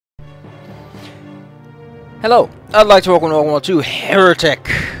Hello, I'd like to welcome to Heretic,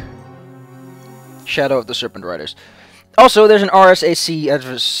 Shadow of the Serpent Riders. Also, there's an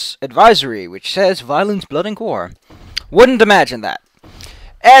RSAC advisory, which says violence, blood, and gore. Wouldn't imagine that.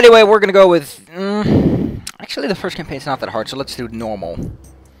 Anyway, we're gonna go with... actually, the first campaign's not that hard, so let's do normal.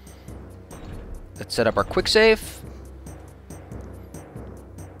 Let's set up our quick save.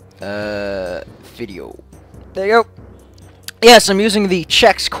 Video. There you go. Yes, I'm using the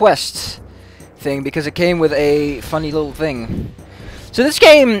Chex Quest thing because it came with a funny little thing. So this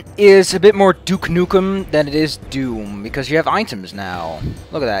game is a bit more Duke Nukem than it is Doom because you have items now.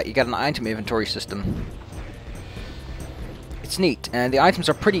 Look at that, you got an item inventory system. It's neat, and the items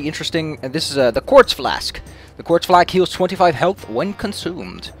are pretty interesting. And this is the Quartz Flask. The Quartz Flask heals 25 health when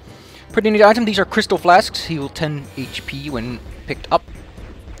consumed. Pretty neat item. These are crystal flasks. Heal 10 HP when picked up.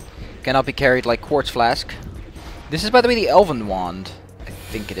 Cannot be carried like Quartz Flask. This is, by the way, the Elven Wand. I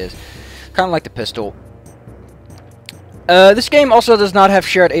think it is. Kind of like the pistol. This game also does not have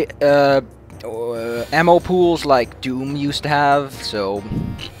shared ammo pools like Doom used to have, so...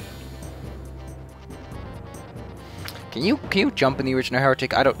 Can you jump in the original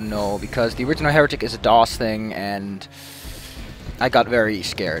Heretic? I don't know, because the original Heretic is a DOS thing, and I got very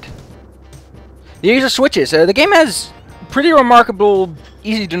scared. These are switches. The game has pretty remarkable,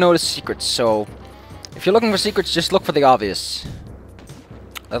 easy-to-notice secrets, so if you're looking for secrets, just look for the obvious.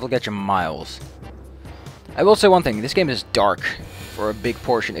 That'll get you miles. I will say one thing, this game is dark. For a big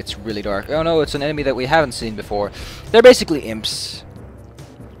portion, it's really dark. Oh no, it's an enemy that we haven't seen before. They're basically imps.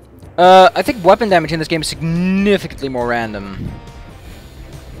 I think weapon damage in this game is significantly more random.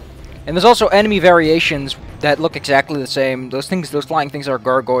 And there's also enemy variations that look exactly the same. Those flying things are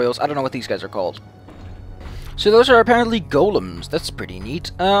gargoyles. I don't know what these guys are called. So those are apparently golems. That's pretty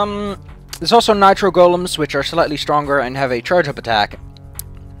neat. There's also nitro golems, which are slightly stronger and have a charge-up attack,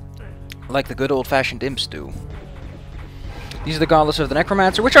 like the good old-fashioned imps do. These are the gauntlets of the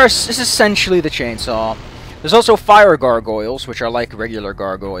necromancer, which are essentially the chainsaw. There's also fire gargoyles, which are like regular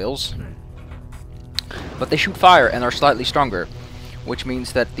gargoyles, but they shoot fire and are slightly stronger, which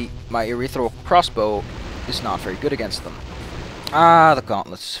means that my erythral crossbow is not very good against them. Ah, the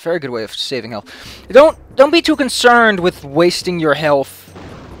gauntlets. Very good way of saving health. Don't be too concerned with wasting your health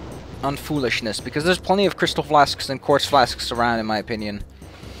on foolishness, because there's plenty of crystal flasks and quartz flasks around, in my opinion,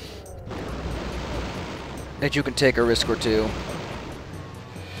 that you can take a risk or two.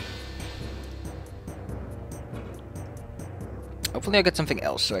 Hopefully I'll get something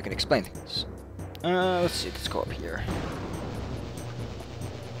else so I can explain things. Let's see, let's go up here.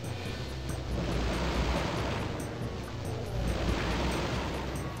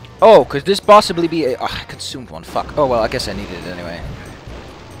 Oh, could this possibly be a... Oh, I consumed one, fuck. Oh, well, I guess I needed it anyway.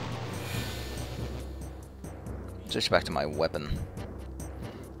 Switch back to my weapon.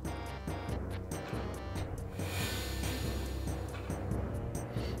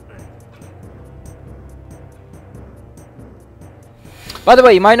 By the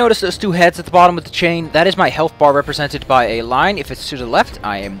way, you might notice those two heads at the bottom of the chain. That is my health bar represented by a line. If it's to the left,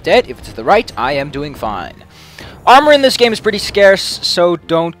 I am dead. If it's to the right, I am doing fine. Armor in this game is pretty scarce, so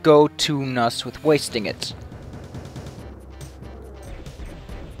don't go too nuts with wasting it.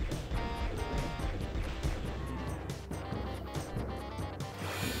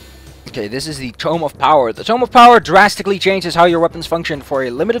 Okay, this is the Tome of Power. The Tome of Power drastically changes how your weapons function for a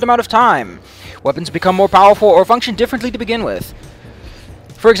limited amount of time. Weapons become more powerful or function differently to begin with.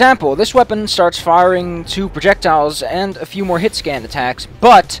 For example, this weapon starts firing 2 projectiles and a few more hit scan attacks,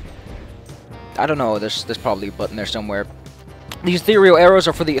 but... I don't know, there's probably a button there somewhere. These ethereal arrows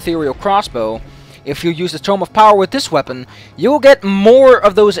are for the ethereal crossbow. If you use the Tome of Power with this weapon, you'll get more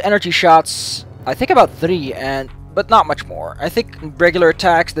of those energy shots, I think about 3, but not much more. I think regular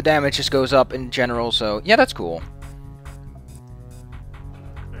attacks, the damage just goes up in general, so yeah, that's cool.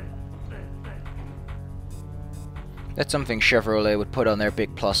 That's something Chevrolet would put on their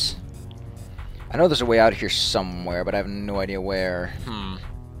big plus. I know there's a way out of here somewhere, but I have no idea where.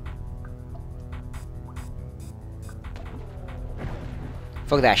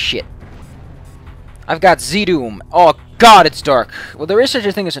 Fuck that shit. I've got Z-Doom. Oh god, it's dark. Well, there is such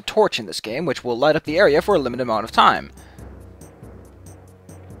a thing as a torch in this game, which will light up the area for a limited amount of time.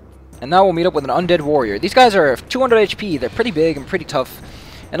 And now we'll meet up with an undead warrior. These guys are 200 HP, they're pretty big and pretty tough.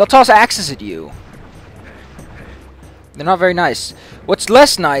 And they'll toss axes at you. They're not very nice. What's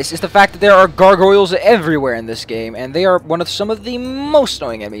less nice is the fact that there are gargoyles everywhere in this game, and they are some of the most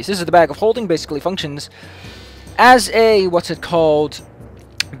annoying enemies. This is the Bag of Holding, basically functions as a, what's it called,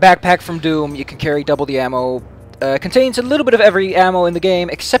 backpack from Doom. You can carry double the ammo. Contains a little bit of every ammo in the game,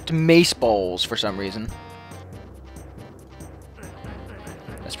 except mace balls for some reason.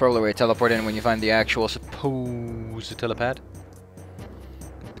 That's probably where you teleport in when you find the actual supposed telepad.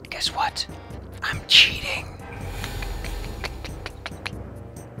 But guess what? I'm cheating.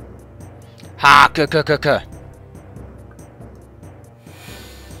 Ha! K.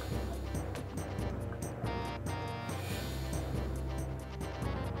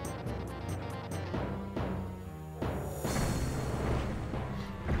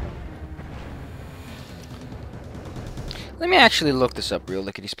 Let me actually look this up real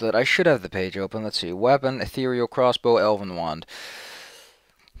lickety-split. I should have the page open. Let's see. Weapon, ethereal, crossbow, elven wand.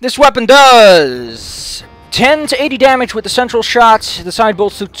 This weapon does 10 to 80 damage with the central shot. The side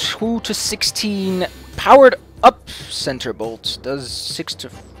bolts do 2 to 16. Powered up center bolt does 6 to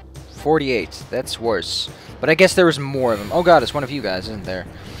 48. That's worse. But I guess there is more of them. Oh god, it's one of you guys, isn't there?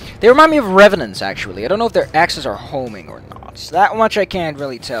 They remind me of revenants, actually. I don't know if their axes are homing or not. That much I can't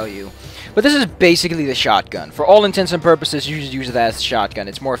really tell you. But this is basically the shotgun. For all intents and purposes, you just use it as a shotgun.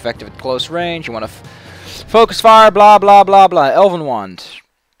 It's more effective at close range. You want to focus fire, blah, blah, blah, blah. Elven wand.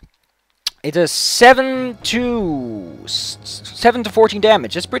 It does 7 to 14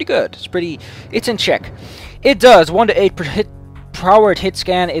 damage. That's pretty good. It's in check. It does 1 to 8 powered hit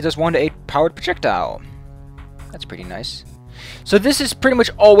scan. It does 1 to 8 powered projectile. That's pretty nice. So this is pretty much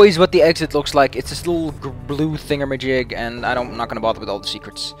always what the exit looks like. It's this little blue thingamajig, and I'm not going to bother with all the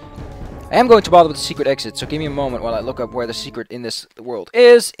secrets. I am going to bother with the secret exit, so give me a moment while I look up where the secret in this world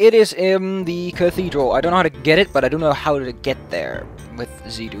is. It is in the cathedral. I don't know how to get it, but I do know how to get there with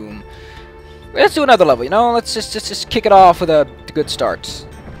Z-Doom. Let's do another level, you know? Let's just kick it off with a good start.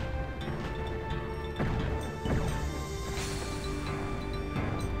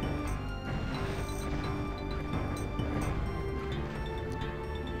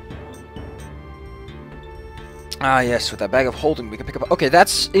 Ah, yes, with that bag of holding, we can pick up... Okay, that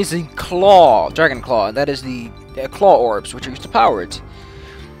is the claw, dragon claw. That is the claw orbs, which are used to power it.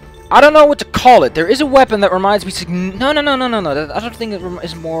 I don't know what to call it. There is a weapon that reminds me... No. I don't think it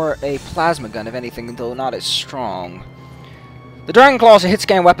is more a plasma gun, if anything, though not as strong. The dragon claw is a hit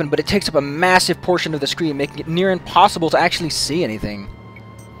scan weapon, but it takes up a massive portion of the screen, making it near impossible to actually see anything.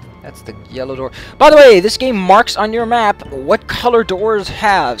 That's the yellow door. By the way, this game marks on your map what color doors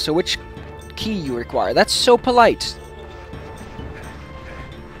have, so which key you require. That's so polite.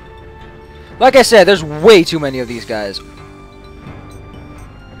 Like I said, there's way too many of these guys.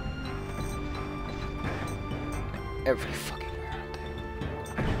 Every fucking where, aren't they?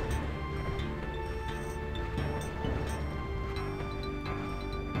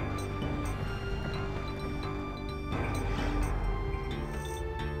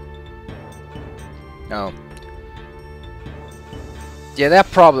 No. Yeah,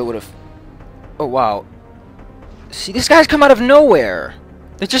 that probably would have... Oh, wow. See, these guys come out of nowhere.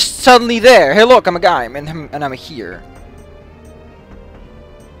 They're just suddenly there. Hey, look, I'm a guy, and I'm here.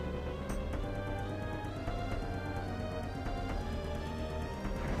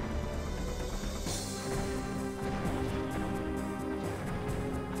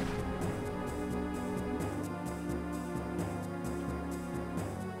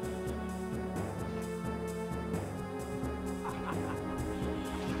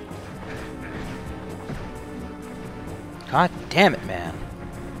 God damn it, man.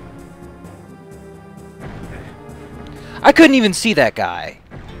 I couldn't even see that guy.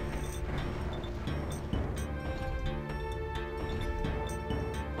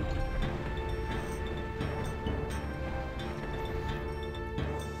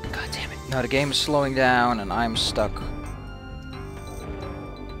 God damn it. Now the game is slowing down and I'm stuck.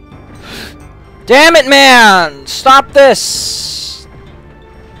 Damn it, man! Stop this!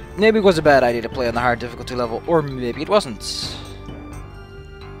 Maybe it was a bad idea to play on the hard difficulty level, or maybe it wasn't.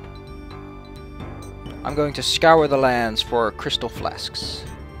 I'm going to scour the lands for crystal flasks.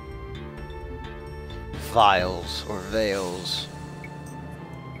 Vials, or veils.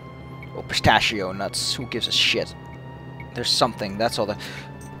 Or pistachio nuts, who gives a shit? There's something, that's all.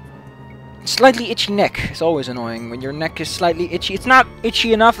 Slightly itchy neck is always annoying. When your neck is slightly itchy, it's not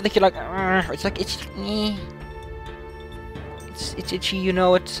itchy enough that you're like, it's like itchy. It's itchy, you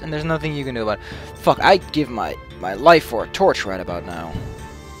know it, and there's nothing you can do about it. Fuck, I'd give my life for a torch right about now.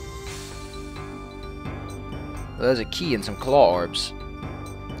 Well, there's a key and some claw orbs.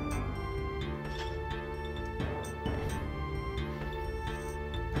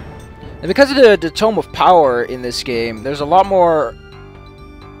 And because of the Tome of Power in this game, there's a lot more...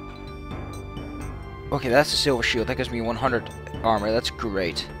 Okay, that's a silver shield. That gives me 100 armor. That's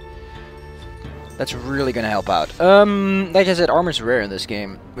great. That's really gonna help out. Like I said, armor's rare in this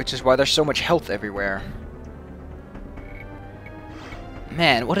game, which is why there's so much health everywhere.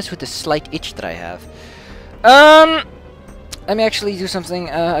 Man, what is with the slight itch that I have? let me actually do something.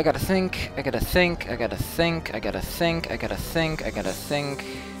 I gotta think. I gotta think. I gotta think. I gotta think. I gotta think. I gotta think.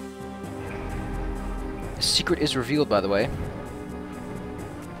 The secret is revealed, by the way.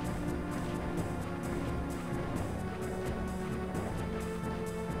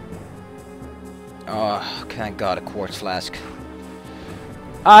 Oh, thank God, a quartz flask.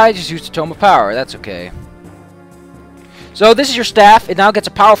 I just used a Tome of Power. That's okay. So this is your staff. It now gets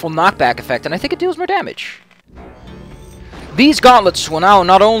a powerful knockback effect, and I think it deals more damage. These gauntlets will now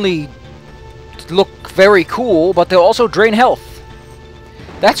not only look very cool, but they'll also drain health.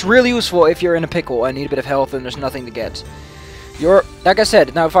 That's really useful if you're in a pickle and need a bit of health and there's nothing to get. Like I said,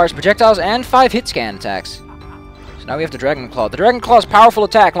 it now fires projectiles and 5 hit scan attacks. So now we have the Dragon Claw. The Dragon Claw's powerful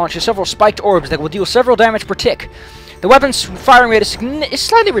attack launches several spiked orbs that will deal several damage per tick. The weapon's firing rate is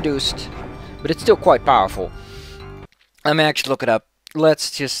slightly reduced, but it's still quite powerful. Let me actually look it up.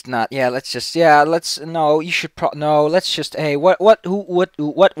 Let's just not. Yeah, let's just. Yeah, let's. No, you should. No, let's just. Hey, what, who, what,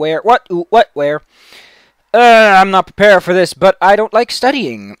 where, what, where. I'm not prepared for this, but I don't like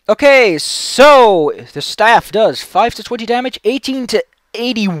studying. Okay, so the staff does 5 to 20 damage, 18 to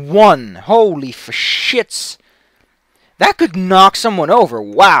 81. Holy for shits. That could knock someone over.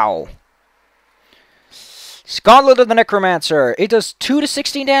 Wow. Gauntlet of the Necromancer. It does 2 to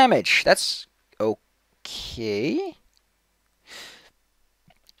 16 damage. That's okay.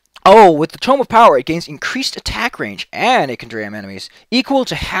 Oh, with the Tome of Power, it gains increased attack range, and it can ram enemies, equal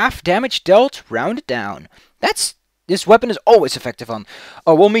to half damage dealt, rounded down. This weapon is always effective on...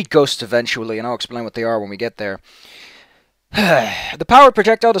 Oh, we'll meet ghosts eventually, and I'll explain what they are when we get there. The powered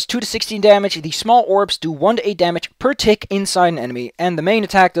projectile does 2 to 16 damage, the small orbs do 1 to 8 damage per tick inside an enemy, and the main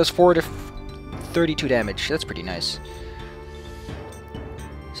attack does 4 to 32 damage. That's pretty nice.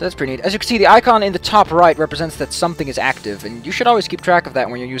 So that's pretty neat. As you can see, the icon in the top right represents that something is active, and you should always keep track of that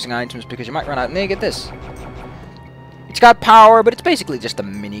when you're using items because you might run out. And then you get this. It's got power, but it's basically just a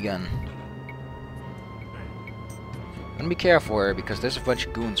minigun. I'm gonna be careful here because there's a bunch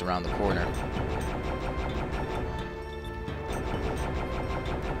of goons around the corner.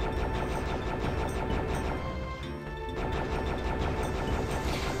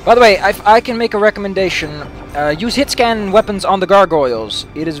 By the way, I can make a recommendation. Use hit scan weapons on the gargoyles.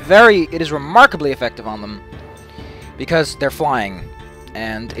 It is remarkably effective on them because they're flying,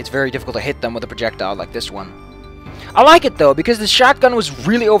 and it's very difficult to hit them with a projectile like this one. I like it though because the shotgun was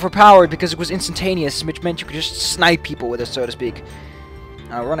really overpowered because it was instantaneous, which meant you could just snipe people with it, so to speak.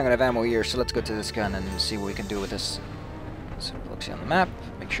 We're running out of ammo here, so let's go to this gun and see what we can do with this. So look, see on the map,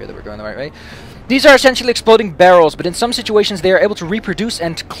 make sure that we're going the right way. These are essentially exploding barrels, but in some situations they are able to reproduce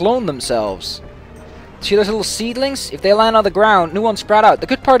and clone themselves. See those little seedlings? If they land on the ground, new ones sprout out. The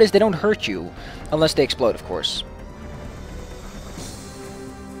good part is they don't hurt you, unless they explode, of course.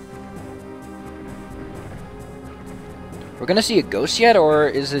 We're gonna see a ghost yet, or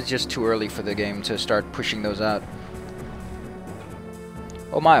is it just too early for the game to start pushing those out?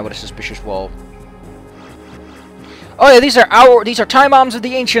 Oh my, what a suspicious wall. Oh yeah, these are time bombs of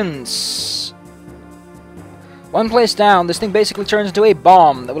the ancients. One placed down, this thing basically turns into a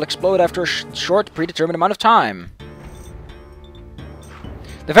bomb that will explode after a short, predetermined amount of time.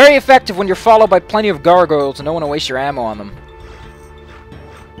 They're very effective when you're followed by plenty of gargoyles and don't want to waste your ammo on them.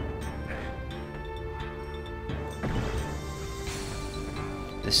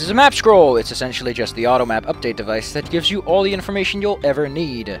 This is a map scroll. It's essentially just the auto-map update device that gives you all the information you'll ever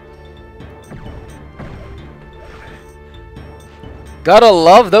need. Gotta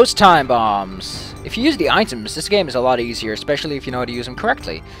love those time bombs. If you use the items, this game is a lot easier, especially if you know how to use them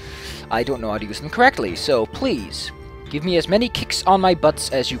correctly. I don't know how to use them correctly, so please, give me as many kicks on my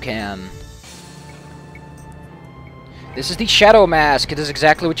butts as you can. This is the Shadow Mask. It does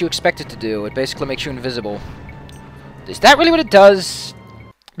exactly what you expect it to do. It basically makes you invisible. Is that really what it does?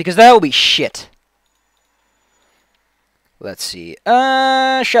 Because that will be shit. Let's see.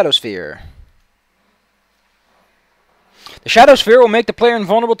 Shadow Sphere. The Shadow Sphere will make the player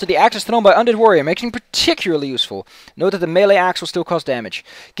invulnerable to the access thrown by Undead Warrior, making it particularly useful. Note that the melee axe will still cause damage.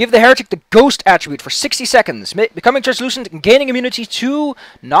 Give the Heretic the Ghost attribute for 60 seconds, becoming translucent and gaining immunity to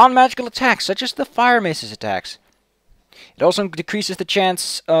non-magical attacks, such as the Fire Mace's attacks. It also decreases the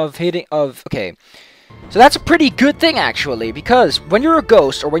chance of hitting... Okay. So that's a pretty good thing, actually, because when you're a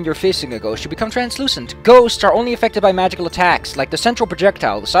ghost, or when you're facing a ghost, you become translucent. Ghosts are only affected by magical attacks, like the central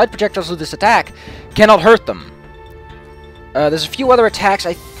projectile. The side projectiles of this attack cannot hurt them. There's a few other attacks,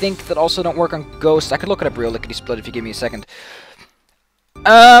 I think, that also don't work on ghosts. I could look it up real lickety-split if you give me a second.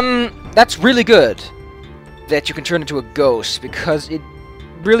 That's really good that you can turn into a ghost, because it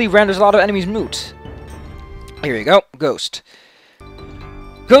really renders a lot of enemies moot. Here you go, Ghost.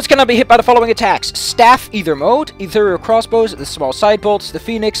 Goats cannot be hit by the following attacks. Staff, either mode, ethereal crossbows, the small side bolts, the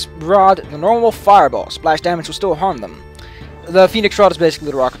phoenix rod, the normal fireball. Splash damage will still harm them. The phoenix rod is basically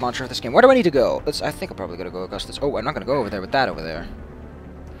the rocket launcher of this game. Where do I need to go? I think I'm probably going to go Augustus. Oh, I'm not going to go over there with that over there.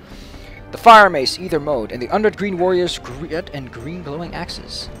 The fire mace, either mode, and the undead green warriors, red and green glowing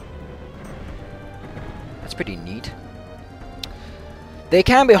axes. That's pretty neat. They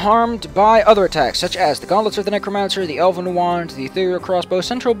can be harmed by other attacks, such as the Gauntlets of the Necromancer, the Elven Wand, the Ethereal Crossbow,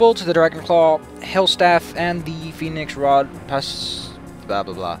 Central Bolt, the Dragon Claw, Hellstaff, and the Phoenix Rod, blah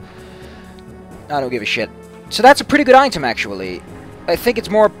blah blah. I don't give a shit. So that's a pretty good item, actually. I think it's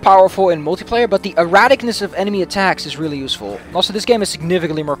more powerful in multiplayer, but the erraticness of enemy attacks is really useful. Also, this game has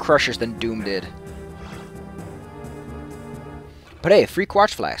significantly more crushers than Doom did. But hey, free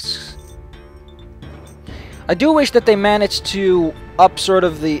quartz flasks. I do wish that they managed to up sort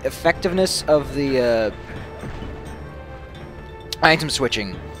of the effectiveness of the item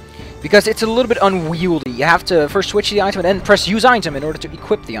switching. Because it's a little bit unwieldy. You have to first switch the item and then press use item in order to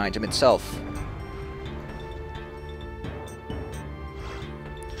equip the item itself.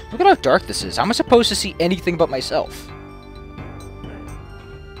 Look at how dark this is. How am I supposed to see anything but myself?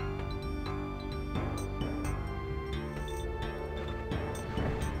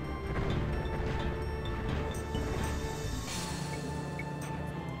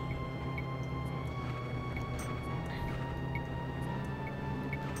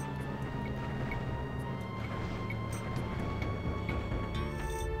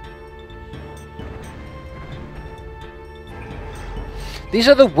 These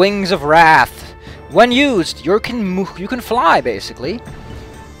are the wings of wrath. When used, you can fly, basically.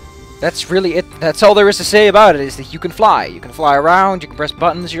 That's really it. That's all there is to say about it, is that you can fly. You can fly around, you can press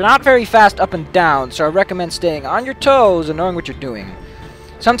buttons. You're not very fast up and down, so I recommend staying on your toes and knowing what you're doing.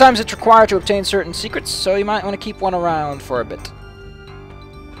 Sometimes it's required to obtain certain secrets, so you might want to keep one around for a bit.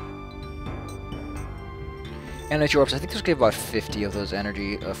 Energy orbs. I think this give about 50 of those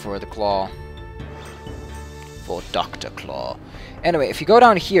energy for the claw. For Dr. Claw. Anyway, if you go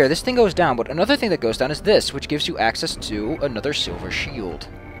down here, this thing goes down, but another thing that goes down is this, which gives you access to another silver shield.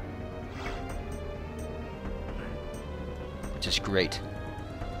 Which is great.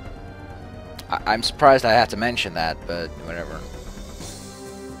 I'm surprised I had to mention that, but whatever.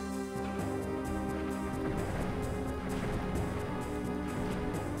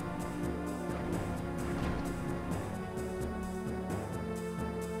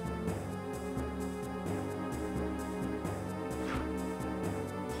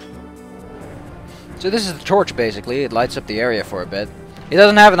 So this is the torch, basically. It lights up the area for a bit. It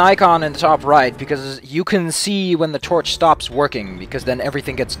doesn't have an icon in the top right, because you can see when the torch stops working, because then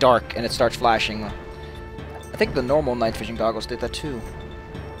everything gets dark and it starts flashing. I think the normal night vision goggles did that too.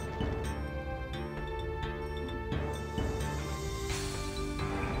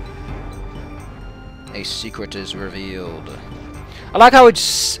 A secret is revealed. I like how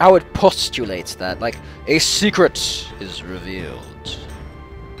it postulates that, like, a secret is revealed.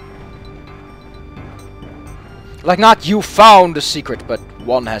 Like, not you found a secret, but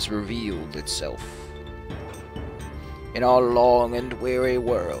one has revealed itself. In our long and weary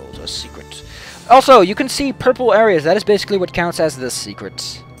world, a secret. Also, you can see purple areas. That is basically what counts as the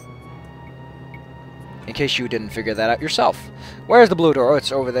secret. In case you didn't figure that out yourself. Where's the blue door? Oh,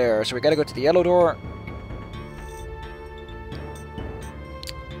 it's over there. So we gotta go to the yellow door.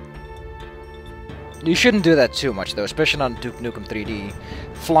 You shouldn't do that too much, though, especially on Duke Nukem 3D.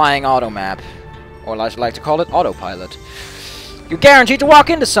 Flying auto map. Or as I like to call it, autopilot. You're guaranteed to walk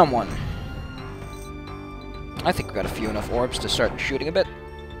into someone. I think we got a few enough orbs to start shooting a bit.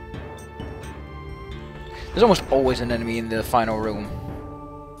 There's almost always an enemy in the final room.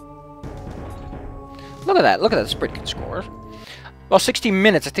 Look at that. Look at that. That's a pretty good score. Well, 60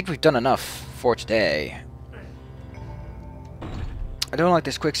 minutes. I think we've done enough for today. I don't like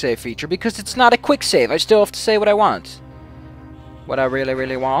this quick save feature because it's not a quick save. I still have to say what I want. What I really,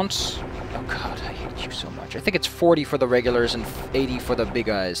 really want. Oh god, I hate you so much. I think it's 40 for the regulars and 80 for the big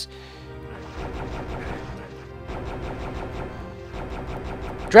guys.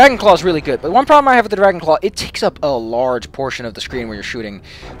 Dragon Claw is really good, but one problem I have with the Dragon Claw, it takes up a large portion of the screen when you're shooting,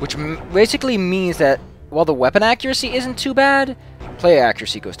 which basically means that while the weapon accuracy isn't too bad, player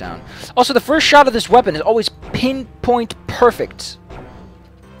accuracy goes down. Also, the first shot of this weapon is always pinpoint perfect.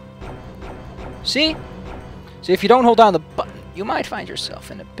 See? So if you don't hold down the button, you might find yourself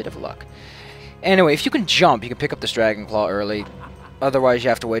in a bit of luck. Anyway, if you can jump, you can pick up this Dragon Claw early. Otherwise, you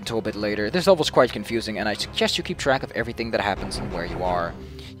have to wait until a bit later. This level's quite confusing, and I suggest you keep track of everything that happens and where you are.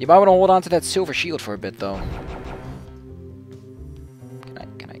 You might want to hold on to that silver shield for a bit, though.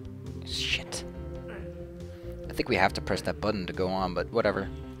 Can I... Shit. I think we have to press that button to go on, but whatever.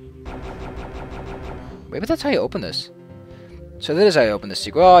 Maybe that's how you open this. So that is how you open the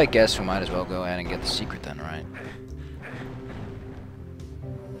secret. Well, I guess we might as well go ahead and get the secret then, right?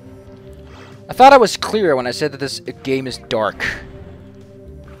 I thought I was clear when I said that this game is dark.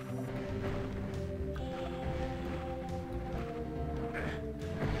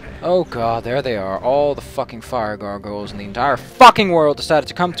 Oh god, there they are. All the fucking fire gargoyles in the entire fucking world decided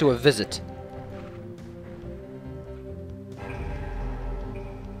to come to a visit.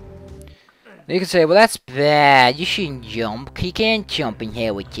 You can say, well, that's bad. You shouldn't jump. You can't jump in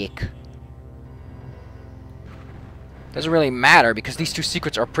Heretic. Doesn't really matter because these two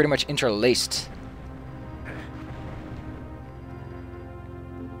secrets are pretty much interlaced.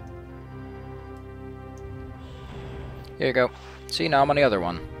 Here you go. See, now I'm on the other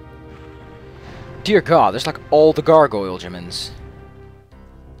one. Dear God, there's like all the gargoyle gemins.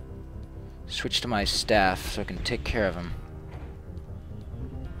 Switch to my staff so I can take care of them.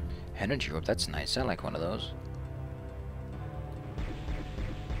 Energy orb, that's nice. I like one of those.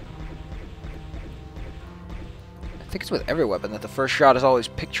 I think it's with every weapon that the first shot is always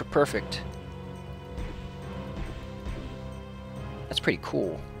picture perfect. That's pretty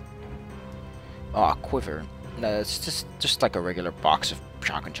cool. Oh, quiver. No, it's just like a regular box of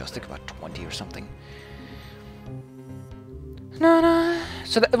shotgun shells. I think about 20 or something.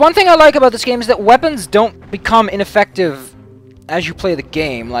 So the one thing I like about this game is that weapons don't become ineffective as you play the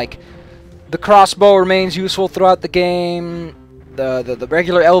game. Like, the crossbow remains useful throughout the game. The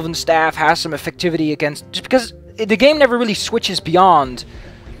regular elven staff has some effectivity against... Just because the game never really switches beyond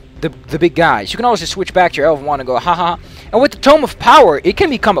the big guys. You can always just switch back to your elven one and go, haha. And with the Tome of Power, it can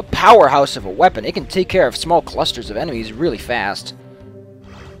become a powerhouse of a weapon. It can take care of small clusters of enemies really fast.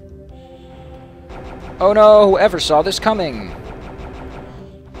 Oh no, whoever saw this coming?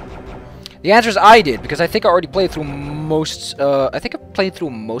 The answer is I did, because I think I already played through most, I think I played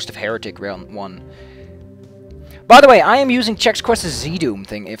through most of Heretic Round 1. By the way, I am using Chex Quest's Z-Doom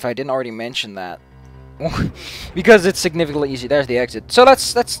thing, if I didn't already mention that. Because it's significantly easy. There's the exit. So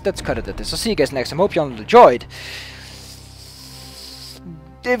let's cut it at this. I'll see you guys next time. Hope you all enjoyed.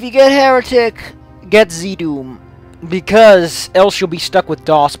 If you get Heretic, get Z-Doom. Because else you'll be stuck with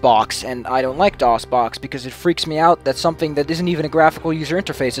DOSBox, and I don't like DOSBox because it freaks me out that something that isn't even a graphical user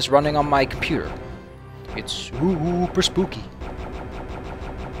interface is running on my computer. It's super spooky.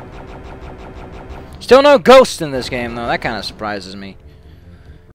 Still no ghosts in this game, though. That kind of surprises me.